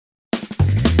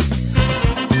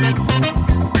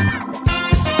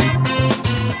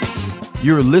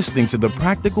You're listening to the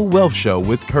Practical Wealth Show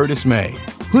with Curtis May,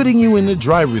 putting you in the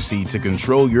driver's seat to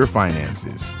control your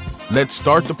finances. Let's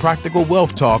start the Practical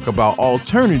Wealth Talk about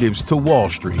alternatives to Wall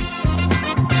Street.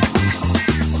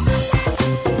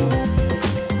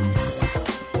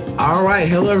 All right.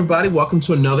 Hello, everybody. Welcome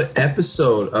to another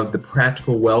episode of the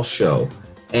Practical Wealth Show.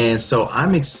 And so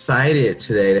I'm excited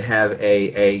today to have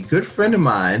a good friend of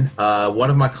mine, one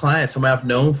of my clients, somebody I've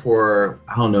known for,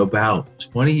 about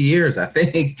 20 years, I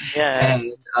think. Yeah.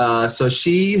 And so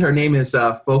her name is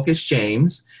Focus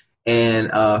James, and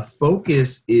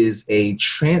Focus is a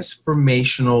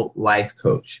transformational life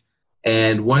coach.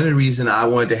 And one of the reasons I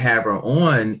wanted to have her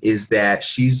on is that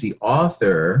she's the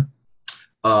author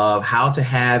of How to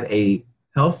Have a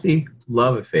Healthy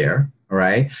Love Affair. All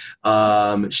right.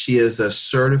 She is a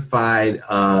certified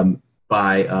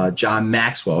by John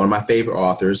Maxwell, one of my favorite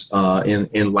authors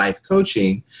in life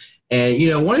coaching. And,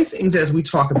 one of the things as we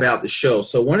talk about the show,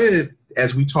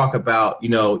 as we talk about,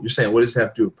 you're saying, what does that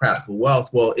have to do with practical wealth?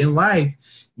 Well, in life,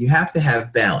 you have to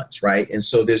have balance, right? And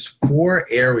so there's 4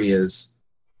 areas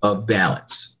of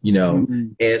balance,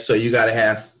 Mm-hmm. And so you got to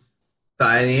have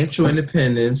financial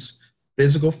independence,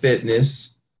 physical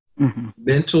fitness, Mm-hmm.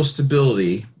 mental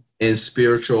stability, and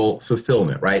spiritual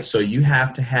fulfillment, right? So you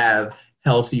have to have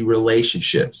healthy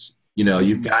relationships.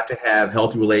 You've got to have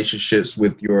healthy relationships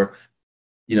with your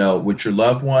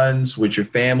loved ones, with your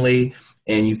family,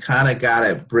 and you kind of got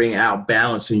to bring out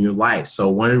balance in your life. So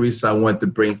one of the reasons I want to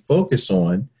bring Focus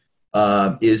on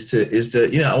is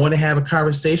to I want to have a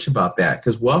conversation about that,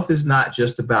 because wealth is not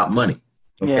just about money,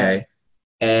 okay? Yeah.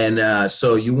 And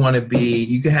so you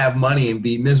can have money and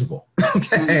be miserable,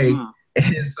 okay? Mm-hmm.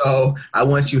 And so I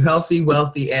want you healthy,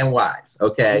 wealthy, and wise.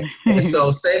 Okay. And so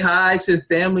say hi to the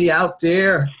family out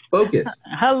there. Focus.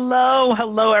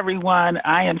 Hello, everyone.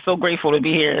 I am so grateful to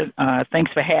be here.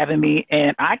 Thanks for having me.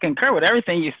 And I concur with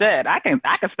everything you said. I can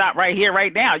stop right here,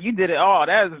 right now. You did it all.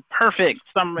 That was perfect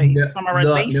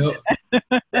summarization. No.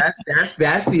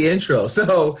 That's the intro.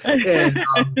 So, and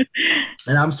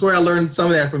I swear I learned some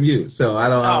of that from you. So I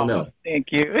don't know.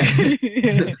 Thank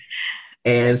you.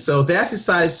 And so that's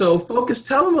exciting. So Focus,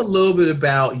 tell them a little bit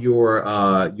about your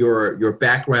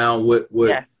background, what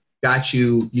got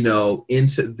you,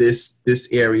 into this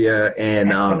area. And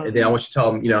then I want you to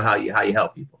tell them, how you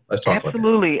help people. Let's talk about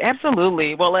that.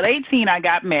 Absolutely. Well, at 18, I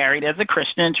got married as a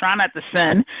Christian, trying not to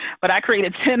sin, but I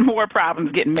created 10 more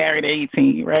problems getting married at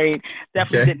 18, right?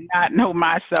 Definitely did not know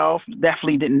myself,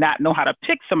 definitely did not know how to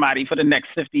pick somebody for the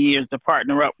next 50 years to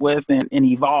partner up with and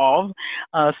evolve.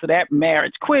 So that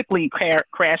marriage quickly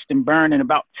crashed and burned in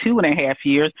about 2.5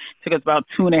 years. Took us about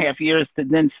 2.5 years to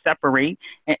then separate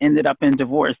and ended up in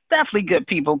divorce. Definitely good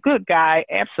people, good guy,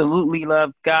 absolutely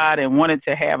loved God and wanted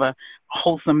to have a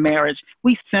wholesome marriage.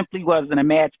 We simply wasn't a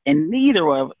match, and neither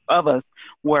of us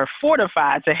were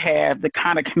fortified to have the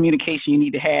kind of communication you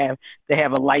need to have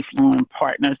a lifelong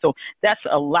partner. So that's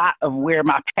a lot of where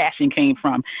my passion came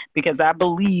from, because I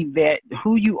believe that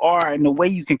who you are and the way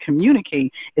you can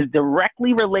communicate is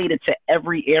directly related to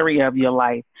every area of your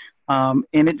life. And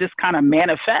it just kind of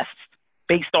manifests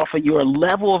based off of your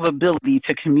level of ability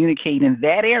to communicate in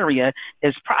that area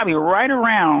is probably right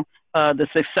around the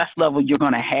success level you're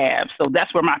going to have. So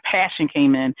that's where my passion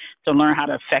came in, to learn how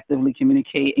to effectively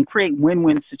communicate and create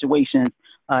win-win situations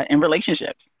in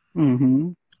relationships.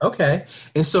 Mm-hmm. Okay.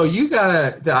 And so you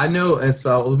I know, and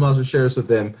so we might as well share this with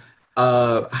them.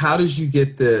 How did you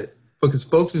get because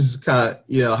Focus is kind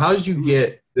of, how did you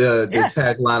get the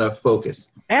tagline of Focus?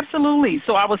 Absolutely.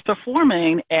 So I was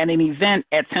performing at an event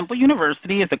at Temple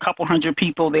University. There's a couple hundred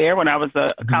people there when I was a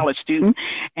college student.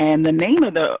 And the name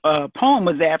of the poem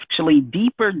was actually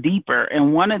Deeper, Deeper.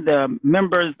 And one of the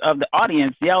members of the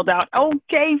audience yelled out,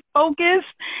 "Okay, Focus."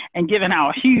 And given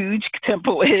how huge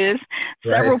Temple is,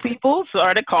 several people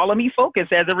started calling me Focus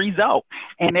as a result.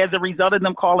 And as a result of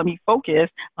them calling me Focus,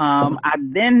 I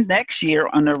then next year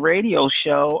on the radio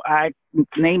show, I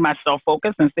named myself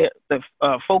Focus and said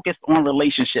focused on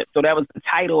relationships. So that was the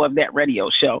title of that radio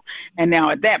show. And now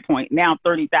at that point,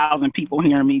 30,000 people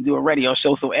hearing me do a radio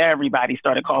show. So everybody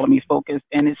started calling me Focus,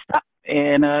 and it stuck.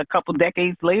 And a couple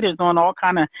decades later, it's on all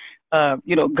kind of,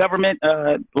 government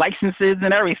licenses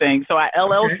and everything. So I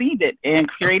LLC'd it and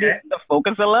created the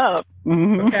Focus of Love.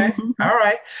 Mm-hmm. Okay. All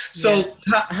right. So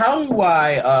how do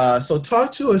I, so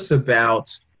talk to us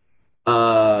about,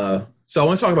 so I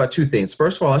want to talk about two things.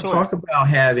 First of all, let's talk about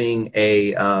having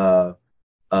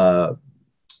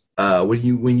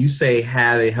when you say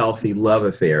have a healthy love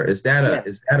affair, is that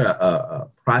a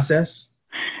process?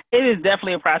 It is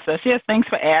definitely a process. Yes, thanks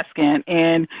for asking.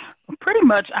 And pretty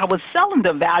much I was selling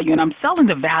the value, and I'm selling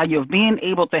the value of being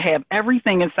able to have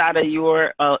everything inside of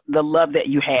your the love that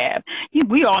you have.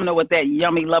 We all know what that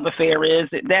yummy love affair is.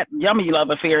 That yummy love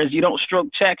affair is you don't stroke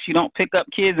checks, you don't pick up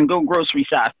kids and go grocery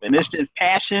shopping. It's just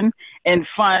passion and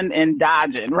fun and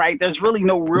dodging, right? There's really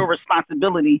no real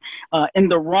responsibility in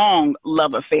the wrong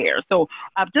love affair. So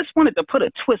I just wanted to put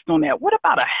a twist on that. What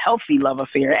about a healthy love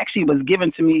affair? Actually, it was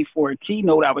given to me for a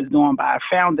keynote I was doing by a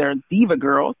founder, Diva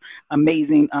Girls,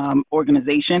 amazing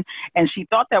organization, and she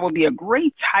thought that would be a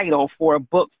great title for a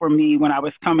book for me when I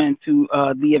was coming to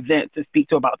the event to speak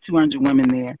to about 200 women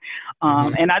there.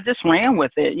 And I just ran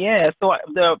with it. Yeah. So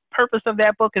the purpose of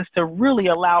that book is to really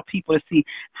allow people to see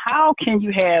how can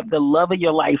you have the love of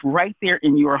your life right there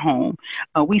in your home.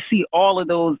 We see all of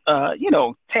those,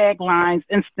 taglines,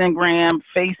 Instagram,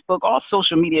 Facebook, all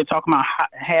social media talking about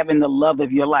having the love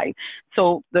of your life.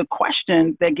 So the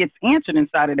question that gets answered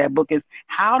inside of that book is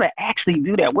how to actually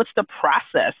do that. What's the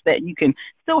process that you can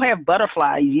still have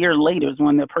butterflies years later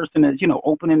when the person is,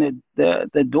 opening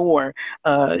the door,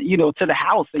 to the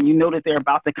house and you know that they're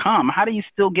about to come? How do you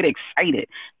still get excited?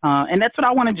 And that's what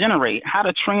I want to generate, how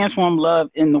to transform love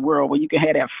in the world where you can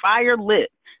have that fire lit,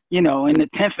 in the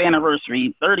 10th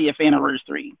anniversary, 30th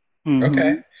anniversary.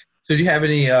 Okay. So do you have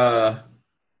any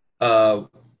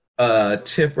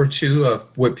tip or two of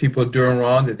what people are doing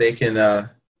wrong that they can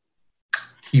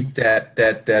keep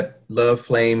that love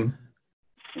flame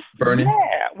burning?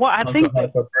 Yeah, well, I think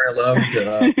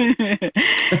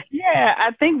yeah,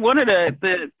 I think one of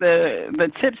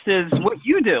the tips is what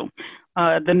you do.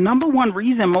 The number one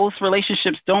reason most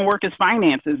relationships don't work is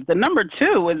finances. The number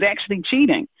two is actually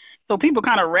cheating. So people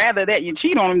kind of rather that you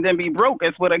cheat on them than be broke.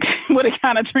 That's what it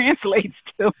kind of translates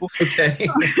to. Okay.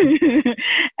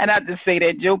 And I just say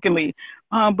that jokingly.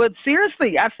 But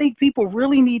seriously, I think people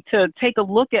really need to take a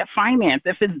look at finance.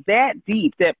 If it's that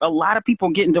deep that a lot of people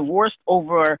getting divorced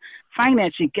over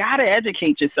finance, you got to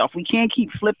educate yourself. We can't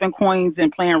keep flipping coins and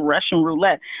playing Russian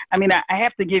roulette. I mean, I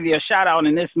have to give you a shout out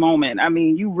in this moment. I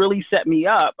mean, you really set me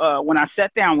up when I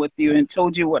sat down with you and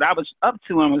told you what I was up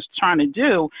to and was trying to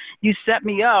do. You set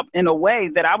me up in a way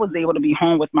that I was able to be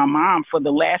home with my mom for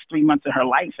the last 3 months of her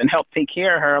life and help take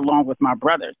care of her along with my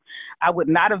brothers. I would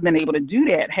not have been able to do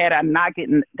that had I not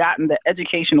gotten the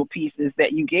educational pieces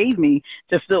that you gave me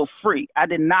to feel free. I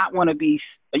did not want to be,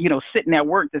 sitting at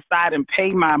work, decide and pay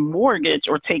my mortgage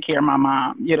or take care of my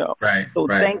mom, Right. So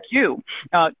right. Thank you.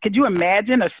 Could you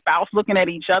imagine a spouse looking at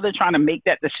each other trying to make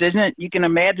that decision? You can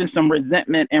imagine some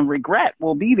resentment and regret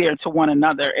will be there to one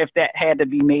another if that had to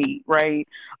be made, right?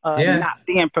 Not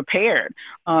being prepared.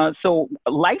 So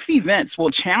life events will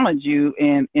challenge you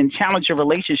and challenge your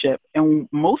relationship. And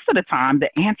most of the time, the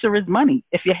answer is money.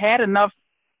 If you had enough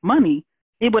money,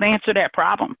 it would answer that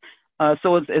problem.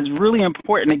 So it's really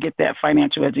important to get that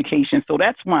financial education. So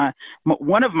that's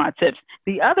one of my tips.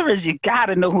 The other is you got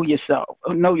to know yourself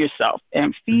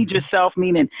and feed yourself,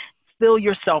 meaning fill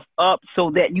yourself up so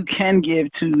that you can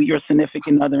give to your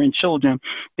significant other and children,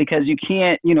 because you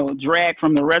can't, drag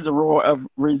from the reservoir of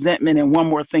resentment and one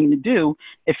more thing to do.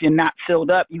 If you're not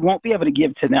filled up, you won't be able to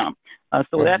give to them.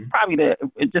 So that's probably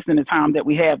just in the time that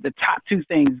we have, the top two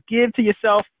things: give to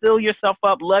yourself, fill yourself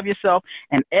up, love yourself,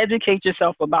 and educate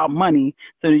yourself about money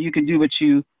so that you can do what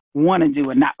you want to do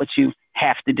and not what you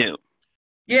have to do.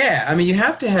 Yeah. I mean, you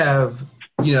have to have,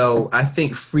 I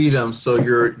think freedom so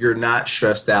you're not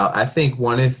stressed out. I think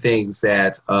one of the things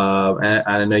that, and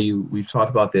I know we've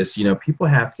talked about this, people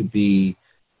have to be,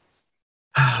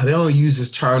 they don't use this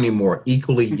term anymore,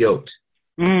 equally yoked.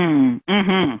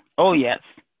 Mm-hmm. Oh, yes.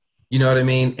 You know what I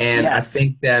mean? And yes. I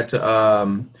think that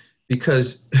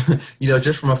because,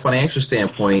 just from a financial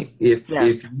standpoint, if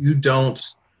you don't,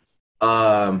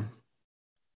 that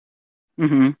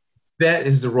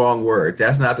is the wrong word.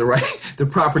 That's not the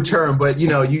proper term. But you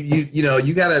got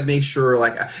to make sure.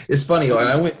 Like, it's funny. When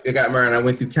I got married, and I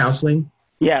went through counseling.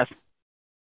 Yes.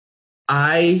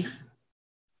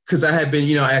 Because I had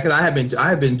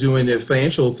been doing the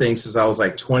financial things since I was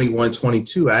like 21,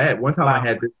 22. One time I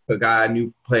had a guy I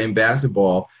knew playing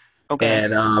basketball. Okay.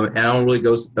 And I don't really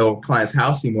go to a client's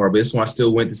house anymore, but this one I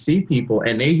still went to see people,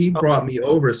 and he brought me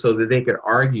over so that they could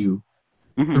argue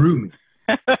through me.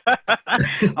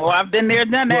 Oh, I've been there,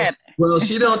 done that. Well,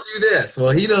 she don't do this.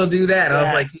 Well, he don't do that. I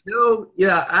was like,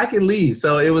 I can leave.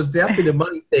 So it was definitely the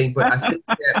money thing, but I think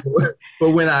that,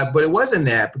 but it wasn't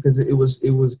that, because it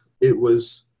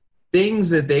was things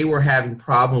that they were having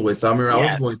problem with. So I remember I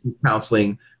was going through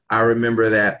counseling. I remember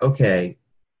that, okay,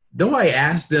 nobody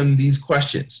asked them these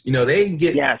questions. They can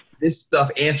get this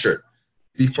stuff answered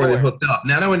before they hooked up.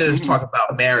 Now, I don't want to just talk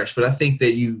about marriage, but I think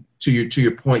that to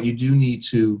your point, you do need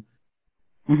to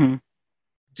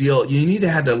you need to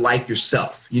have to like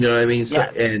yourself, you know what I mean? So,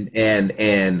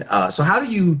 so how do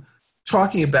you,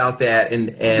 talking about that,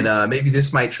 and maybe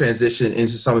this might transition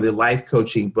into some of the life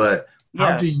coaching, but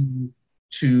how do you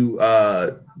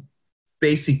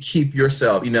basically keep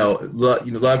yourself,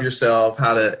 love yourself,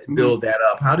 how to build that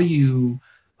up? How do you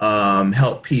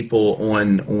help people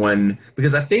on,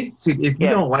 because I think if you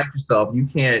don't like yourself, you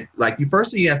can't, like, the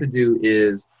first thing you have to do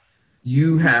is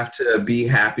you have to be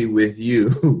happy with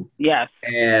you. Yes.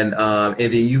 And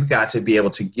then you've got to be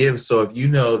able to give. So if you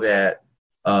know that,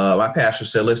 my pastor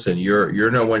said, listen,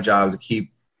 your number one job is to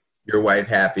keep your wife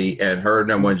happy, and her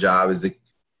number one job is to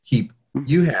keep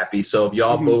you happy. So if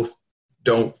y'all both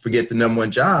don't forget the number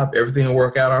one job, everything will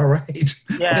work out all right.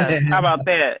 Yeah. How about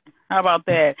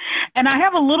that? And I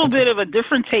have a little bit of a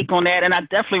different take on that, and I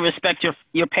definitely respect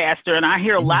your pastor, and I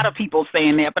hear a lot of people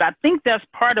saying that, but I think that's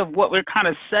part of what we're kind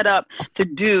of set up to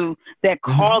do that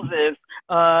causes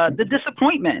the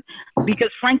disappointment, because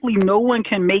frankly, no one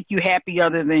can make you happy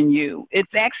other than you.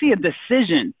 It's actually a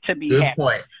decision to be happy. Good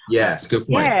point. Yes, good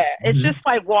point. Yeah, it's just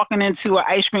like walking into an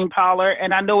ice cream parlor,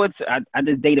 and I know I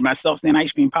just dated myself saying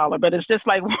ice cream parlor, but it's just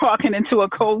like walking into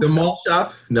the mall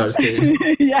shop. No, just kidding.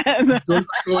 Yes. It's like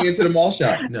going into the mall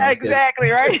shop. No, exactly,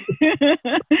 right?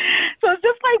 So it's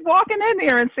just like walking in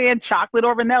there and saying chocolate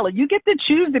or vanilla. You get to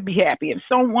choose to be happy. If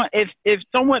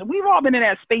someone, we've all been in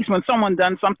that space when someone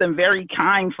done something very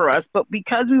kind for us, but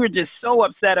because we were just so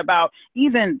upset about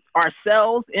even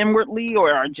ourselves inwardly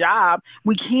or our job,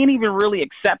 we can't even really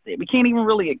accept it. We can't even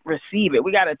really receive it.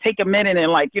 We got to take a minute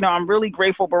and like, I'm really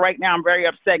grateful, but right now I'm very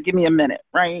upset. Give me a minute,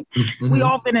 right? We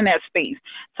all been in that space.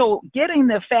 So getting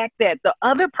the fact that the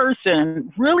other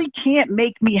person really can't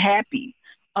make me happy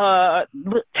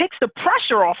takes the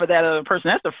pressure off of that other person.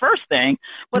 That's the first thing.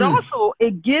 But also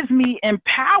it gives me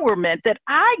empowerment that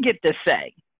I get to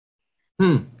say.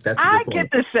 That's a good point.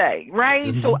 Get to say,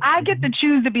 right? So I get to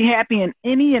choose to be happy in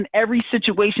any and every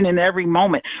situation, in every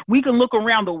moment. We can look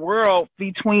around the world,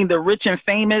 between the rich and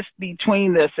famous,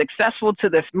 between the successful to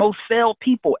the most failed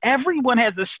people. Everyone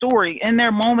has a story in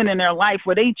their moment in their life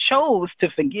where they chose to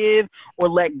forgive or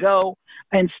let go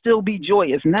and still be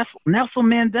joyous. Nelson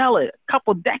Mandela, a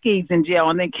couple decades in jail,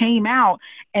 and then came out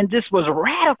and just was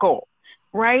radical.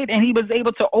 Right? And he was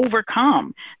able to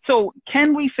overcome. So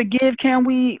can we forgive? Can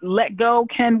we let go?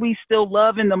 Can we still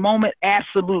love in the moment?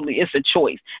 Absolutely. It's a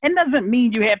choice. It doesn't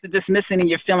mean you have to dismiss any of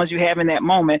your feelings you have in that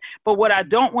moment. But what I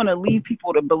don't want to leave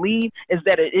people to believe is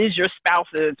that it is your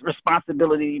spouse's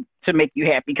responsibility to make you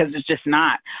happy, because it's just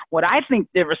not. What I think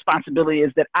the responsibility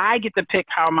is that I get to pick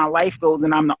how my life goes,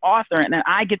 and I'm the author, and then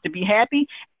I get to be happy,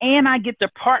 and I get to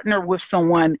partner with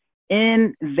someone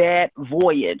in that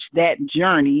voyage, that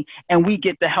journey, and we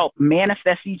get to help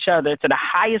manifest each other to the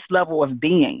highest level of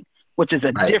being, which is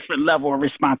a different level of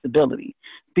responsibility,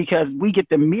 because we get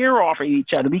to mirror off of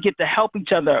each other. We get to help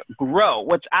each other grow,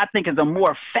 which I think is a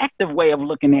more effective way of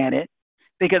looking at it,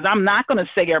 because I'm not going to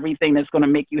say everything that's going to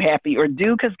make you happy or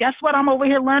do, because guess what? I'm over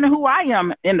here learning who I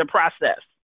am in the process.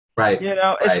 Right.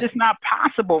 It's just not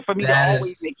possible for me to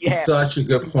always make you happy. Such a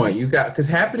good point. Because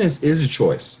happiness is a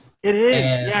choice. It is.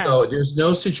 And so there's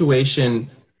no situation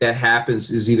that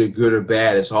happens is either good or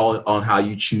bad. It's all on how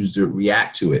you choose to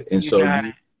react to it. And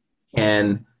you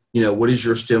can, what is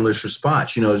your stimulus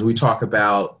response? As we talk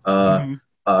about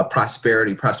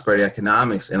prosperity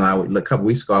economics, and a couple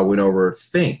weeks ago I went over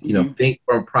think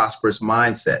from a prosperous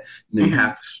mindset. You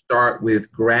have to start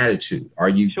with gratitude. Are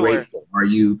you grateful? Are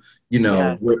you,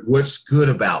 what's good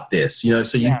about this?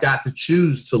 So you've got to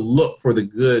choose to look for the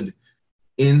good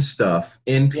in stuff,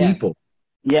 in people.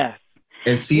 Yes.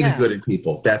 And see the good in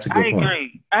people. That's a good point.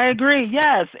 I agree.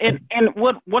 Yes. And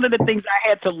one of the things I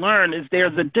had to learn is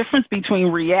there's a difference between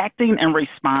reacting and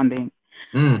responding.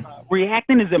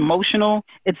 Reacting is emotional.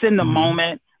 It's in the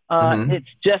moment. It's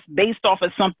just based off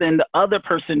of something the other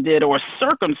person did or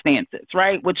circumstances,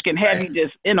 right? Which can have you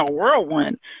just in a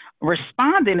whirlwind.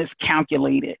 Responding is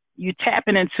calculated. You're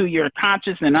tapping into your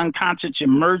conscious and unconscious, you're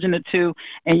merging the two,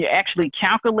 and you're actually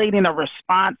calculating a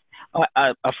response,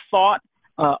 a thought,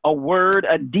 a word,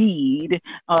 a deed,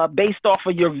 based off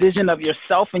of your vision of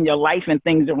yourself and your life and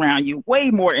things around you,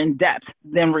 way more in depth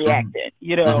than reacting,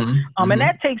 and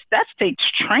that takes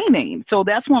training. So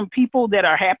that's when people that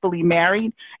are happily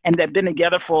married and that have been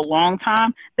together for a long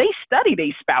time, they study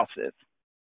their spouses.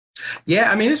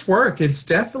 Yeah, I mean, it's work. It's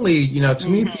definitely, to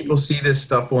me, people see this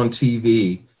stuff on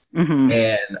TV,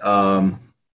 and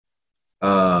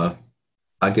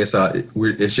I guess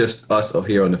it's just us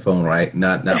here on the phone, right?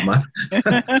 Not my.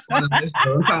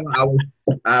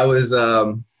 I was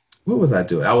what was I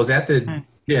doing? I was at the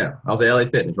gym. I was at LA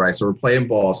Fitness, right? So we're playing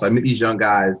ball. So I meet these young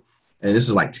guys, and this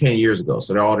is like 10 years ago.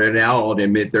 So they're now all in their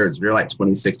mid-30s. They're like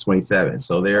 26, 27.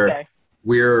 So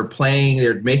we're playing,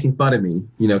 they're making fun of me,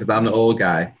 you know, because I'm the old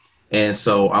guy. And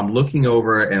so I'm looking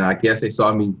over, and I guess they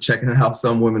saw me checking out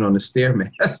some women on the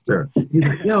Stairmaster. He's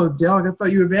like, yo, dog, I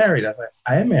thought you were married. I was like,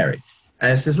 I am married.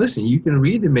 And I says, listen, you can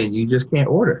read the menu, you just can't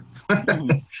order.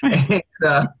 And,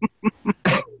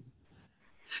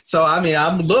 so, I mean,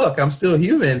 I'm still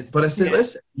human, but I said,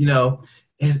 listen, you know,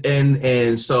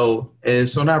 and so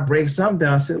now I break something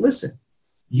down. I said, listen,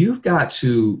 you've got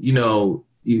to, you know,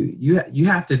 you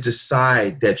have to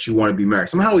decide that you want to be married.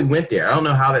 Somehow we went there. I don't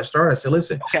know how that started. I said,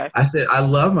 listen, I said, I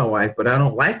love my wife, but I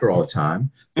don't like her all the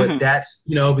time. But that's,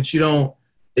 you know, but you don't,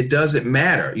 it doesn't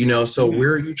matter, you know, so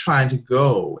where are you trying to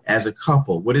go as a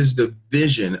couple? What is the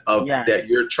vision of that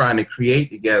you're trying to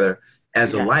create together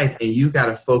as a life? And you got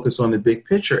to focus on the big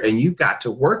picture, and you've got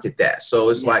to work at that. So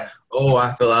it's like, oh,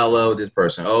 I feel I love this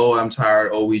person. Oh, I'm tired.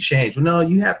 Oh, we changed. Well, no,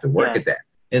 you have to work at that.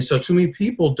 And so too many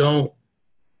people don't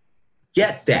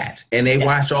get that. And they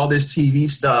watch all this TV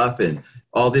stuff and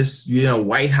all this, you know,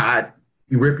 white hot,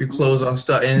 you rip your clothes off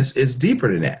stuff. And it's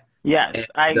deeper than that. Yes, and,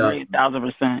 I agree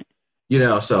 1,000%. You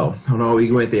know, so I don't know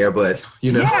we went there, but,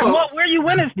 you know. Yeah, well, where you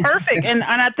win is perfect. And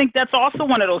I think that's also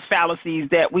one of those fallacies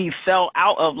that we fell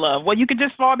out of love. Well, you could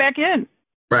just fall back in.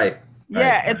 Right.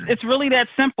 Yeah, it's really that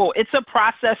simple. It's a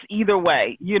process either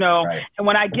way, you know. And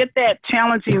when I get that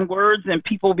challenging words and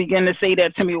people begin to say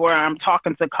that to me where I'm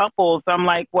talking to couples, I'm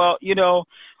like, well, you know,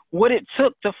 what it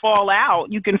took to fall out,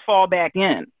 you can fall back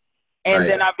in. And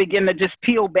then I begin to just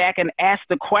peel back and ask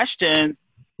the question,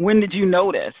 when did you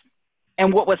notice?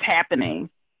 And what was happening?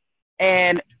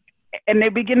 And they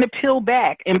begin to peel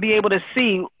back and be able to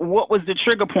see what was the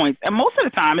trigger points. And most of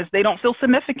the time is they don't feel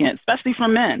significant, especially for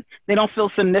men. They don't feel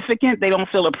significant. They don't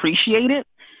feel appreciated.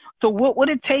 So what would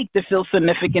it take to feel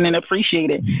significant and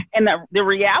appreciated? And the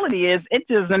reality is it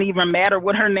doesn't even matter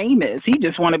what her name is. He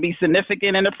just want to be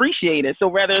significant and appreciated. So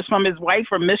whether it's from his wife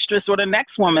or mistress or the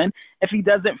next woman, if he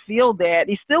doesn't feel that,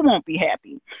 he still won't be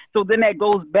happy. So then that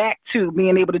goes back to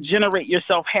being able to generate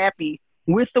yourself happy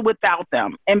with or without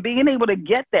them, and being able to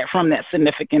get that from that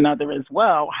significant other as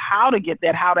well, how to get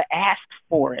that, how to ask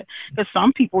for it. Because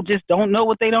some people just don't know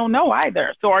what they don't know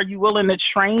either. So are you willing to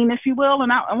train, if you will?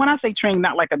 And when I say train,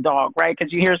 not like a dog, right?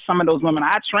 Because you hear some of those women,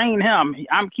 I train him,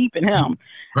 I'm keeping him.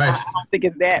 Right. I don't think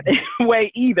it's that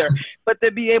way either. But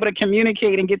to be able to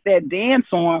communicate and get that dance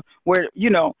on where, you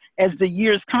know, as the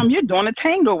years come, you're doing a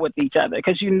tango with each other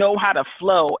because you know how to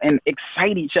flow and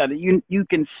excite each other. You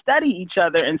can study each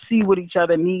other and see what each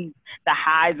other needs, the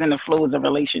highs and the flows of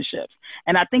relationships.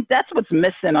 And I think that's what's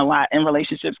missing a lot in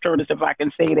relationships, Curtis, if I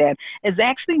can say that, is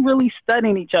actually really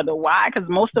studying each other. Why? Because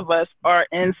most of us are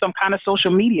in some kind of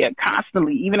social media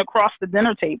constantly, even across the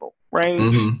dinner table, right?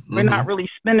 We're not really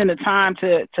spending the time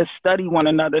to study one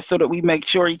another so that we make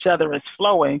sure each other is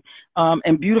flowing.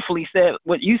 And beautifully said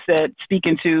what you said,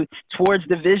 speaking to towards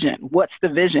the vision. What's the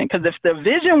vision? Because if the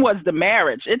vision was the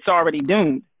marriage, it's already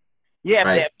doomed. You have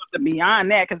to have something beyond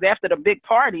that, because after the big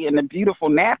party and the beautiful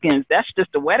napkins, that's just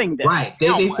a wedding day. Right.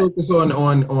 They focus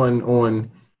on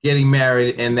getting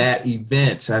married and that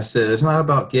event. I said, it's not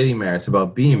about getting married. It's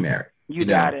about being married. You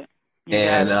got it.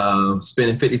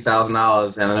 Spending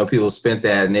 $50,000, and I know people spent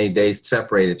that and they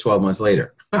separated 12 months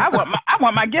later. I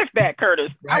want my gift back, Curtis.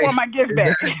 Right. I want my gift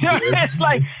back. It's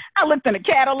like I looked in the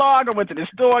catalog, I went to the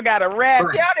store, got a wrap.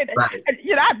 Right.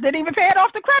 I didn't even pay it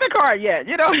off the credit card yet.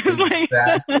 You know,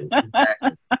 exactly.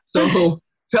 So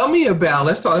tell me about.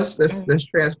 Let's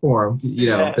transform.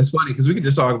 You know, it's funny because we can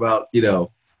just talk about. You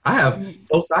know, I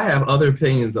have other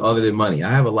opinions other than money.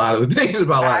 I have a lot of opinions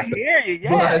about life. I hear you.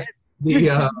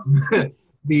 Yeah. But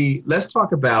let's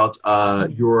talk about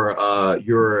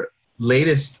your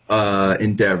latest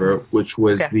endeavor, which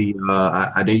was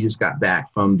I know you just got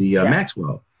back from the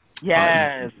Maxwell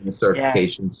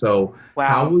certification. Yes. So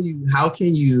how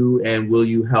can you and will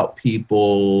you help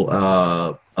people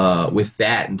with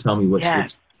that, and tell me what's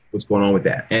going on with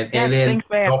that? And then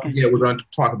don't forget, we're going to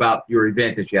talk about your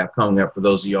event that you have coming up for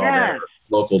those of y'all that are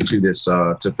local to this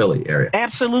to Philly area.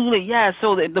 Absolutely, yeah.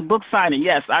 So the book signing,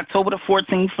 October the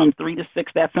 14th from 3 to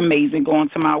 6. That's amazing. Go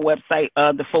onto my website,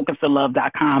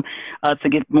 thefocusoflove.com, to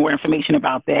get more information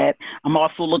about that. I'm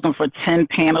also looking for 10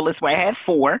 panelists. Well, I had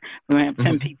 4. We're going to have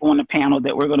 10 people on the panel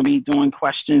that we're going to be doing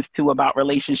questions to about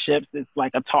relationships. It's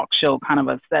like a talk show kind of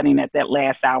a setting. At that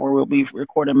last hour, we'll be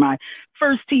recording my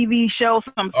first TV show.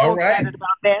 So I'm so excited about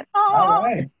that. All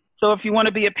right. So if you want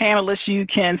to be a panelist, you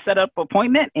can set up an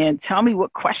appointment and tell me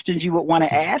what questions you would want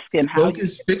to ask and how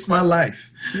Focus fix my life.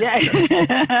 Yeah,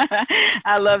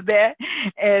 I love that.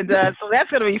 And so that's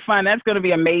going to be fun. That's going to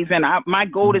be amazing. My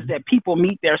goal is that people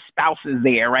meet their spouses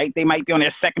there, right? They might be on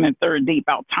their second and third date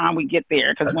about time we get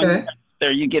there. Because when you get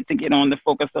there, you get to get on the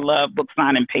Focus of Love book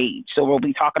signing page. So we'll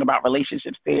be talking about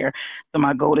relationships there. So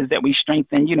my goal is that we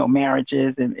strengthen,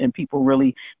 marriages and people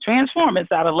really transform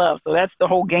inside of love. So that's the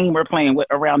whole game we're playing with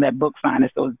around that book signing.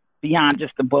 So it's beyond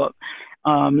just the book.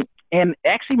 And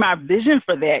actually, my vision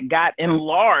for that got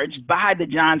enlarged by the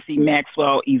John C.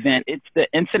 Maxwell event. It's the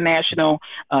International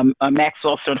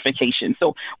Maxwell Certification.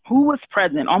 So who was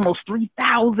present? Almost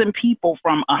 3,000 people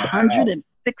from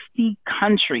 160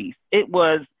 countries. It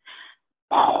was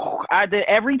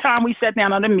every time we sat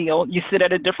down on a meal, you sit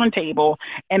at a different table,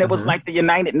 and it was like the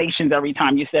United Nations every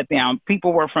time you sat down.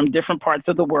 People were from different parts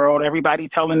of the world, everybody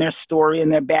telling their story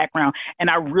and their background. And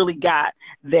I really got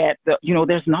that,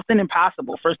 there's nothing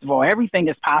impossible. First of all, everything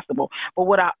is possible. But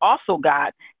what I also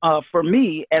got for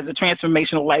me as a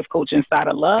transformational life coach inside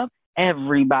of love,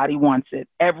 everybody wants it.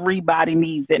 Everybody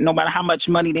needs it. No matter how much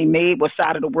money they made, what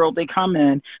side of the world they come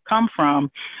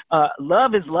from.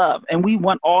 Love is love. And we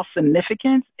want all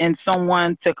significance in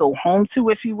someone to go home to,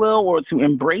 if you will, or to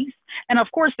embrace. And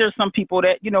of course, there's some people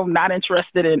that, not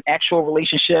interested in actual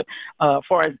relationship as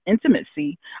far as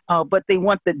intimacy, but they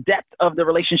want the depth of the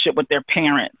relationship with their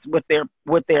parents, with their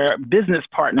business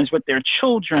partners, with their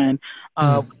children,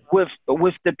 with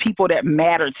the people that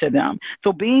matter to them.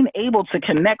 So being able to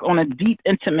connect on a deep,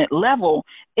 intimate level,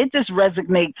 it just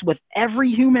resonates with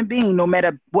every human being, no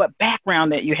matter what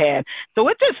background that you had. So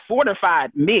it just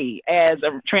fortified me as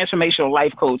a transformational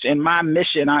life coach. And my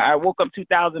mission, I woke up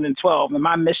 2012, and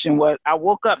my mission was, I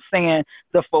woke up saying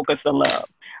the focus of love.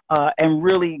 And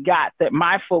really got that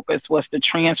my focus was to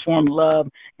transform love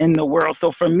in the world.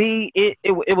 So for me, it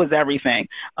was everything.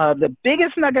 The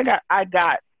biggest nugget I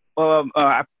got,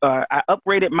 I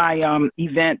upgraded my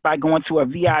event by going to a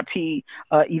VIP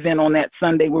event on that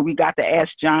Sunday where we got to ask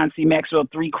John C. Maxwell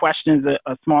 3 questions,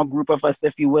 a small group of us,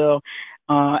 if you will.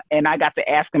 And I got to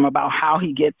ask him about how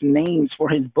he gets names for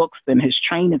his books and his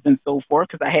trainings and so forth,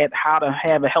 because I had How to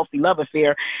Have a Healthy Love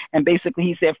Affair. And basically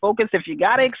he said, Focus, if you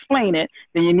got to explain it,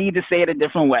 then you need to say it a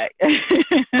different way.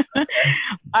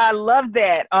 I love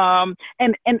that.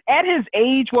 And at his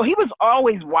age, well, he was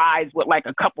always wise with like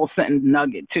a couple sentence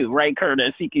nugget too, right,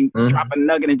 Curtis? He can drop a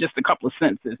nugget in just a couple of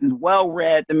sentences. He's well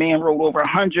read. The man wrote over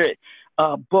 100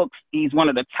 books. He's one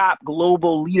of the top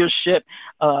global leadership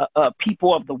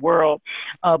people of the world.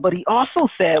 But he also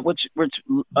said, which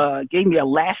gave me a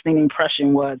lasting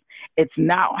impression, was, it's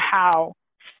not how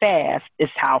fast,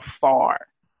 it's how far.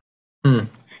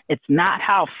 It's not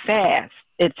how fast,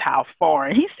 it's how far.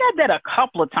 And he said that a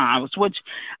couple of times, which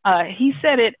he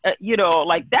said it,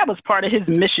 like that was part of his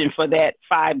mission for that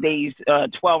 5 days,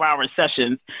 12-hour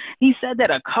sessions. He said that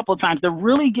a couple of times. To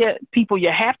really get people, you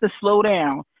have to slow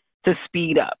down to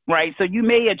speed up, right? So you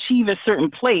may achieve a certain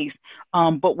place,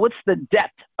 but what's the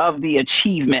depth of the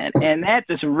achievement? And that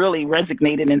just really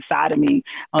resonated inside of me.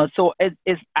 So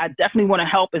I definitely want to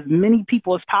help as many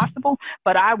people as possible,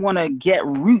 but I want to get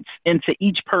roots into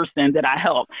each person that I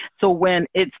help. So when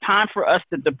it's time for us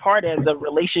to depart as a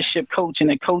relationship coach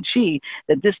and a coachee,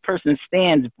 that this person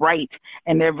stands bright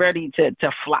and they're ready to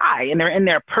fly and they're in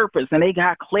their purpose and they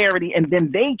got clarity, and then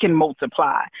they can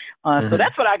multiply. So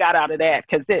that's what I got out of that,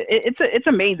 because it's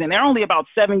amazing. They're only about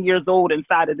 7 years old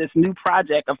inside of this new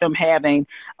project of him having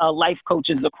life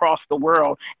coaches across the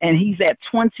world. And he's at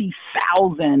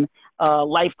 20,000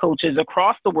 life coaches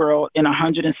across the world in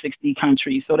 160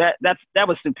 countries. So that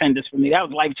was stupendous for me. That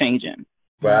was life-changing.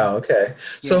 Wow. Okay.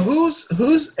 So who's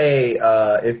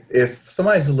if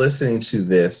somebody's listening to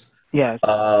this, yes,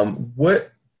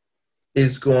 what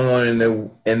is going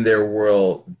on in their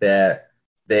world that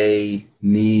they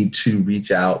need to reach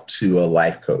out to a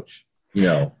life coach?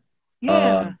 What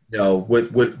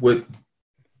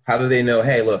how do they know,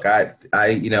 hey, look,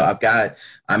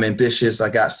 I'm ambitious, I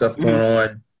got stuff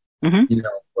going on,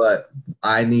 but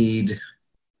I need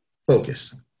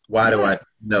focus. Why do I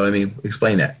know?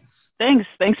 Explain that.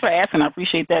 Thanks for asking. I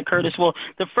appreciate that, Curtis. Well,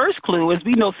 the first clue is,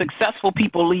 we know successful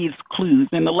people leave clues.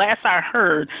 And the last I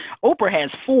heard, Oprah has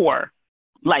 4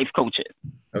 life coaches.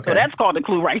 Okay. So that's called a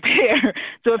clue right there.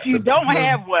 So if you don't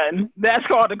have one, that's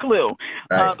called a clue,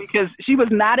 right. Because she was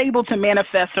not able to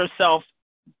manifest herself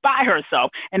by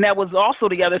herself. And that was also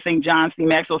the other thing John C.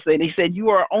 Maxwell said. He said, you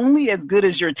are only as good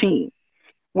as your team.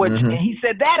 Which he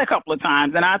said that a couple of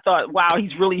times. And I thought, wow,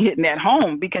 he's really hitting that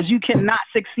home, because you cannot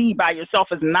succeed by yourself.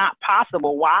 It's not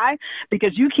possible. Why?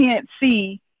 Because you can't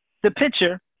see the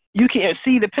picture you can't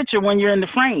see the picture when you're in the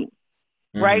frame,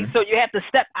 right? Mm-hmm. So you have to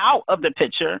step out of the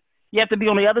picture. You have to be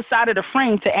on the other side of the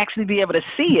frame to actually be able to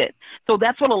see it. So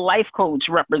that's what a life coach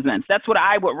represents. That's what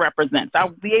I would represent.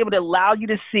 I'll be able to allow you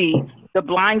to see the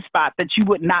blind spot that you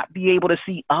would not be able to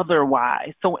see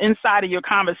otherwise. So inside of your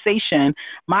conversation,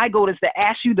 my goal is to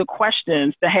ask you the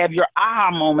questions to have your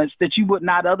aha moments that you would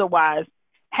not otherwise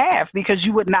have, because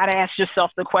you would not ask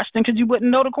yourself the question because you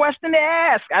wouldn't know the question to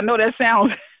ask. I know that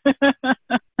sounds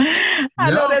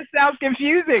I know that sounds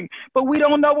confusing, but we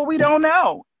don't know what we don't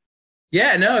know.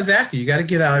 Yeah, no, exactly. You got to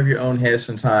get out of your own head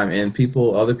sometime, and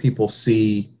other people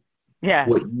see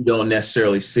what you don't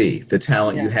necessarily see, the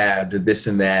talent you have, the this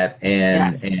and that,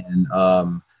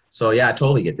 so yeah, I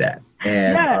totally get that.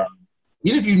 And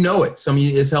even if you know it,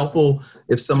 it's helpful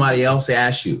if somebody else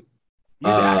asks you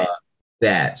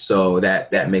that. So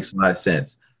that makes a lot of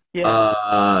sense.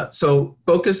 Yeah. So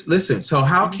focus. Listen. So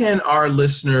how can our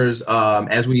listeners,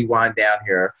 as we wind down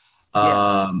here,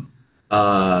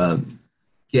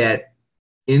 get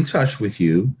in touch with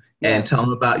you and tell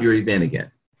them about your event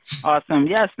again? Awesome.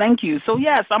 Yes, thank you. So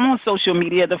yes, I'm on social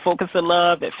media, the Focus of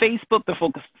Love at Facebook, the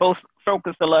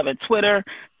Focus of Love at Twitter,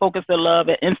 Focus of Love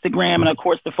at Instagram, and of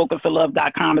course the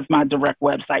focusoflove.com is my direct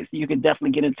website, so you can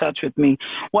definitely get in touch with me.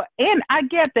 Well, and I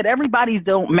get that everybody's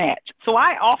don't match, so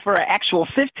I offer an actual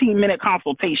 15-minute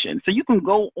consultation. So you can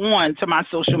go on to my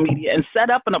social media and set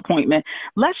up an appointment.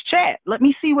 Let's chat. Let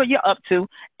me see what you're up to,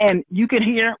 and you can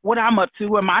hear what I'm up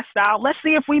to and my style. Let's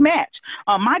see if we match.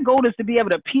 My goal is to be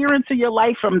able to peer into your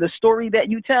life from the story that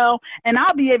you tell, and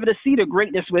I'll be able to see the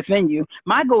greatness within you.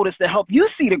 My goal is to help you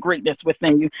see the greatness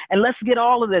within you, and let's get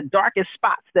all of the darkest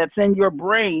spots that's in your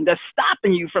brain that's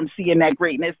stopping you from seeing that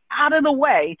greatness out of the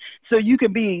way, so you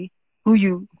can be who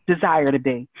you desire to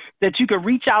be, that you can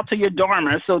reach out to your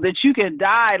Dharma, so that you can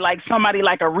die like somebody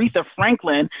like Aretha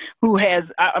Franklin, who has,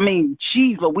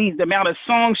 geez Louise, the amount of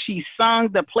songs she sung,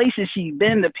 the places she's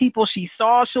been, the people she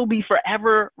saw, she'll be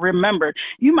forever remembered.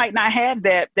 You might not have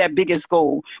that biggest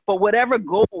goal, but whatever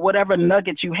goal, whatever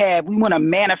nugget you have, we want to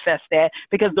manifest that,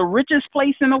 because the richest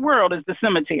place in the world is the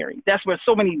cemetery. That's where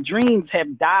so many dreams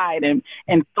have died, and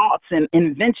thoughts and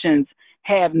inventions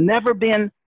have never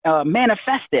been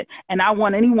manifested. And I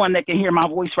want anyone that can hear my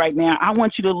voice right now, I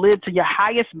want you to live to your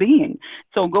highest being.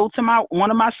 So go to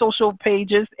one of my social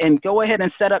pages and go ahead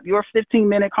and set up your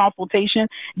 15-minute consultation.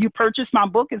 You purchase my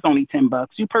book, it's only $10.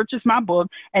 You purchase my book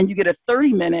and you get a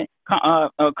 30-minute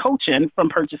coaching from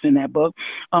purchasing that book.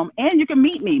 And you can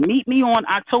meet me on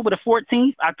October the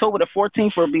 14th. October the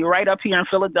 14th will be right up here in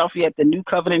Philadelphia at the New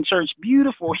Covenant Church.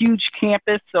 Beautiful, huge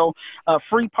campus. So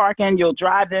free parking. You'll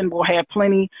drive in. We'll have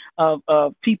plenty of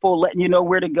people letting you know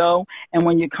where to go. And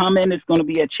when you come in, it's going to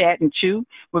be a chat and chew.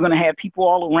 We're going to have people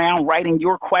all around writing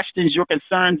your questions, your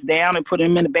concerns down and put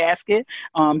them in the basket.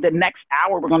 The next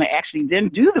hour, we're going to actually then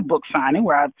do the book signing,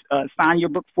 where I sign your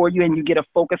book for you and you get a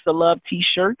Focus of Love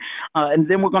t-shirt. And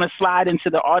then we're going to slide into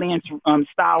the audience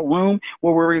style room,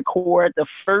 where we record the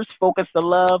first Focus of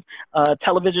Love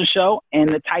television show. And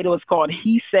the title is called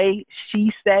He Say, She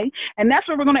Say. And that's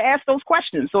where we're going to ask those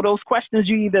questions. So those questions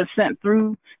you either sent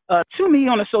through to me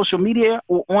on the social media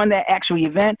or on that actual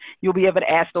event, you'll be able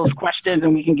to ask those questions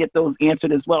and we can get those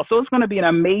answered as well. So it's going to be an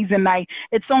amazing night.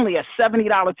 It's only a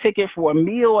 $70 ticket for a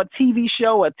meal, a TV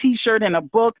show, a t-shirt, and a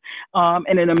book,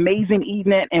 and an amazing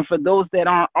evening. And for those that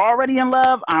aren't already in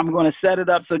love, I'm going to set it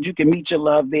up so that you can meet your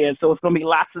love there. So it's going to be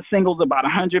lots of singles, about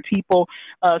 100 people.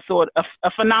 So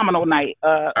a phenomenal night.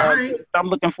 Right. I'm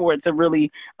looking forward to really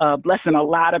blessing a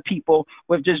lot of people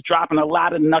with just dropping a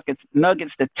lot of nuggets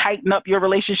to tighten up your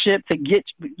relationship, to get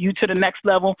you to the next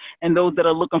level, and those that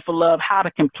are looking for love, how to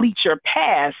complete your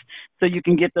past so you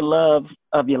can get the love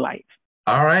of your life.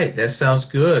 All right, that sounds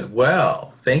good.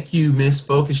 Well, thank you, Miss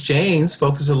Focus James,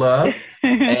 Focus of Love,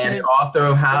 and author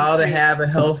of How to Have a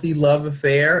Healthy Love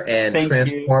Affair and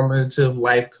Transformative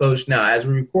Life Coach. Now, as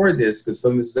we record this, because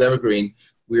some of this is evergreen,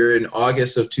 we're in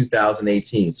August of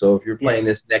 2018. So if you're playing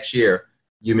this next year,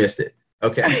 you missed it.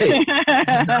 Okay.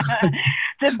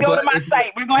 Just go to my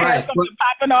site. We're going to have something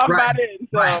popping off by then.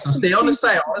 So. Right. So stay on the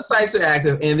site. All the sites are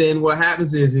active. And then what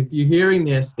happens is, if you're hearing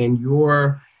this and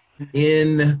you're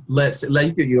in,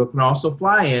 you can also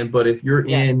fly in, but if you're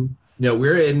in,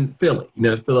 we're in Philly,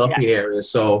 the Philadelphia area.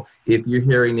 So if you're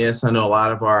hearing this, I know a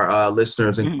lot of our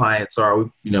listeners and clients are,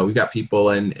 we got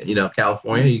people in,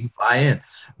 California, you can fly in.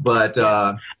 But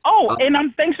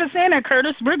thanks for saying that,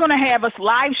 Curtis. We're going to have us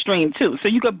live stream too, so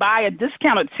you could buy a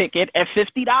discounted ticket at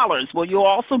 $50. Well, you'll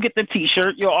also get the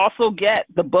T-shirt. You'll also get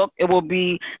the book. It will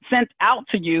be sent out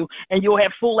to you, and you'll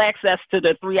have full access to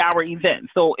the 3-hour event.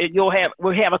 So we'll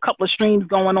have a couple of streams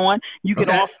going on. You can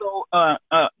also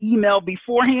email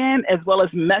beforehand as well as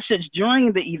message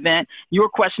during the event your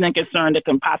question and concern that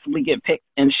can possibly get picked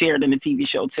and shared in the TV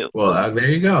show too. Well, there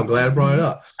you go. I'm glad I brought it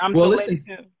up. Listen.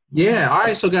 Yeah. All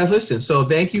right. So guys, listen. So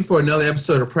thank you for another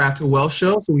episode of Practical Wealth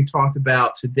Show. So we talked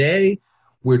about today,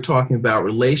 we're talking about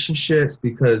relationships,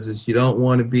 because you don't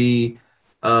want to be,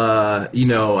 I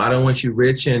don't want you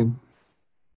rich and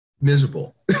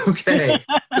miserable. Okay.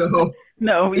 So,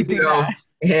 no, we do not.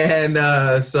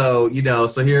 And so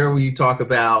here we talk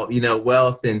about,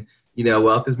 wealth, and,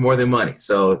 wealth is more than money.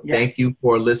 So Thank you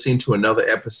for listening to another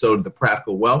episode of the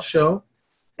Practical Wealth Show.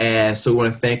 And so we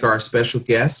want to thank our special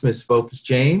guest, Ms. Focus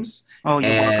James. Oh, you're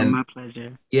welcome. My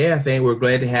pleasure. Yeah, we're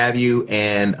glad to have you.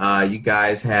 And you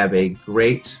guys have a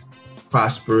great,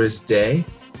 prosperous day.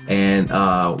 And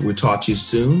we'll talk to you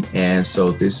soon. And so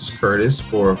this is Curtis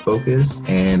for Focus,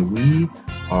 and we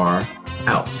are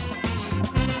out.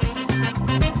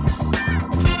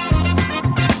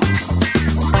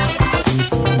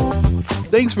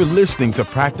 Thanks for listening to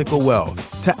Practical Wealth.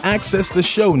 To access the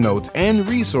show notes and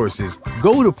resources,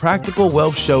 go to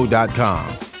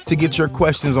practicalwealthshow.com. To get your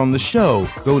questions on the show,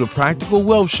 go to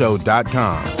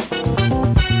practicalwealthshow.com.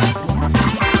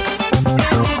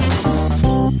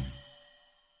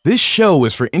 This show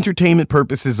is for entertainment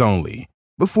purposes only.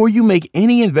 Before you make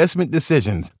any investment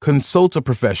decisions, consult a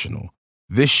professional.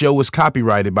 This show is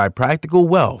copyrighted by Practical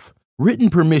Wealth. Written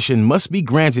permission must be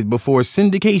granted before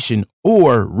syndication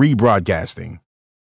or rebroadcasting.